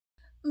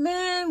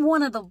Man,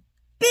 one of the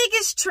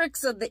biggest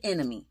tricks of the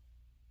enemy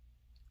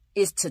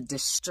is to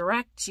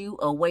distract you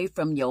away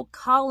from your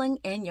calling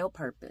and your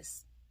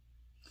purpose.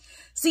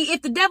 See,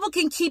 if the devil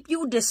can keep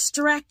you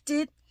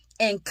distracted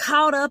and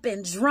caught up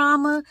in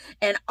drama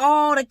and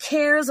all the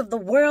cares of the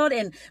world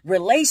and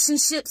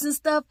relationships and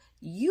stuff,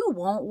 you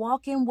won't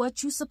walk in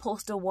what you're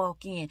supposed to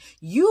walk in.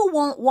 You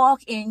won't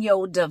walk in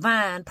your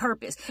divine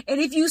purpose. And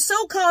if you're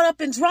so caught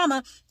up in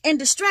drama and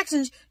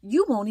distractions,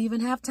 you won't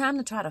even have time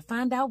to try to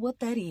find out what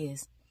that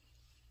is.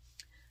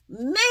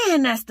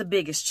 Man, that's the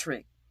biggest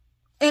trick.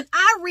 And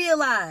I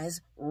realize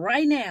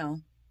right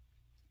now,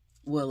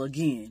 well,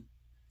 again,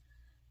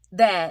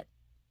 that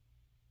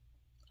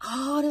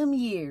all them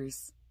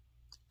years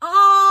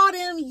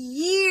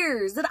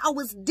that I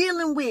was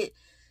dealing with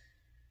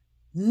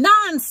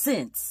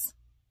nonsense,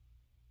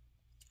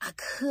 I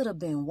could have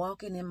been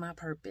walking in my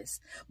purpose.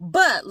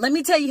 But let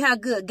me tell you how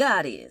good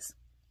God is.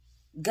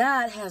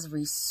 God has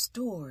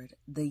restored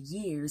the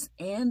years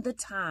and the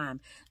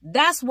time.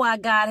 That's why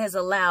God has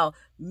allowed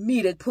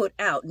me to put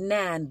out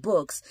 9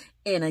 books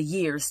in a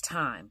year's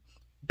time.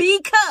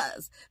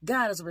 Because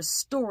God is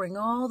restoring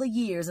all the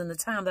years and the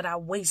time that I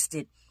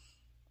wasted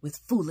with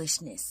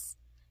foolishness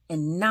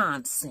and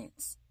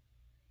nonsense.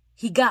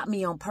 He got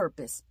me on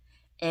purpose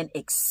and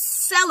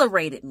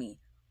accelerated me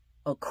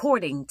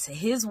according to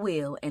his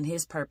will and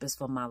his purpose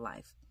for my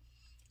life.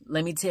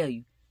 Let me tell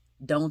you,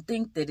 don't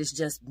think that it's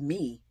just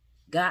me.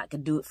 God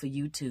can do it for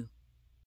you too.